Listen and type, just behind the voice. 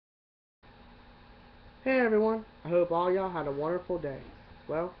Hey everyone, I hope all y'all had a wonderful day.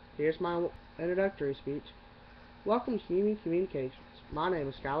 Well, here's my introductory speech. Welcome to Human Communications. My name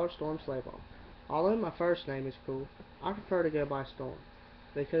is Skylar Storm Slayball. Although my first name is cool, I prefer to go by Storm,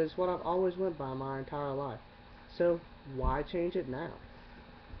 because it's what I've always went by my entire life. So, why change it now?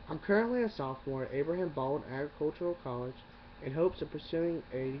 I'm currently a sophomore at Abraham Baldwin Agricultural College in hopes of pursuing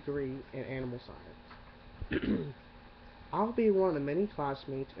a degree in animal science. I'll be one of the many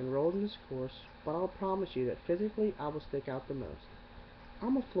classmates enrolled in this course, but I'll promise you that physically I will stick out the most.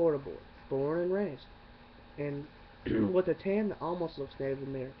 I'm a Florida boy, born and raised, and with a tan that almost looks Native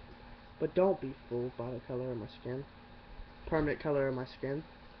American. But don't be fooled by the color of my skin, permanent color of my skin,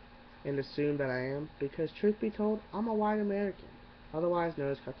 and assume that I am, because truth be told, I'm a white American, otherwise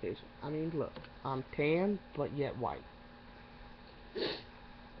known as Caucasian. I mean, look, I'm tan, but yet white.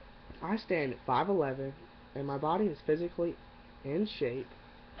 I stand at 5'11", and my body is physically in shape.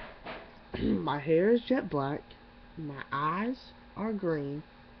 My hair is jet black, my eyes are green,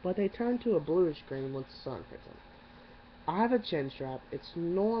 but they turn to a bluish green once the sun hits them. I have a chin strap. It's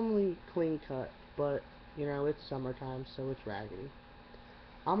normally clean cut, but, it's summertime, so it's raggedy.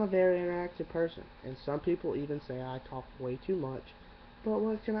 I'm a very interactive person, and some people even say I talk way too much, but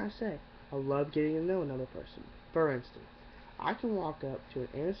what can I say? I love getting to know another person. For instance, I can walk up to an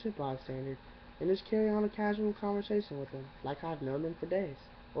innocent bystander and just carry on a casual conversation with them, like I've known them for days,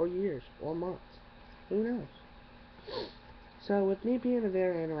 or years, or months. Who knows? So, with me being a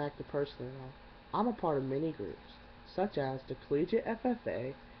very interactive person and all, I'm a part of many groups, such as the Collegiate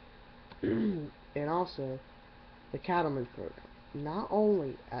FFA and also the Cattlemen's Program, not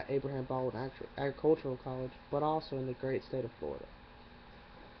only at Abraham Baldwin Agricultural College, but also in the great state of Florida.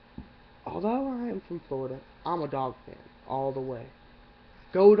 Although I am from Florida, I'm a dog fan, all the way.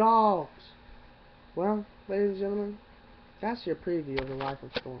 Go Dogs! Well, ladies and gentlemen, that's your preview of the life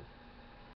of Storm.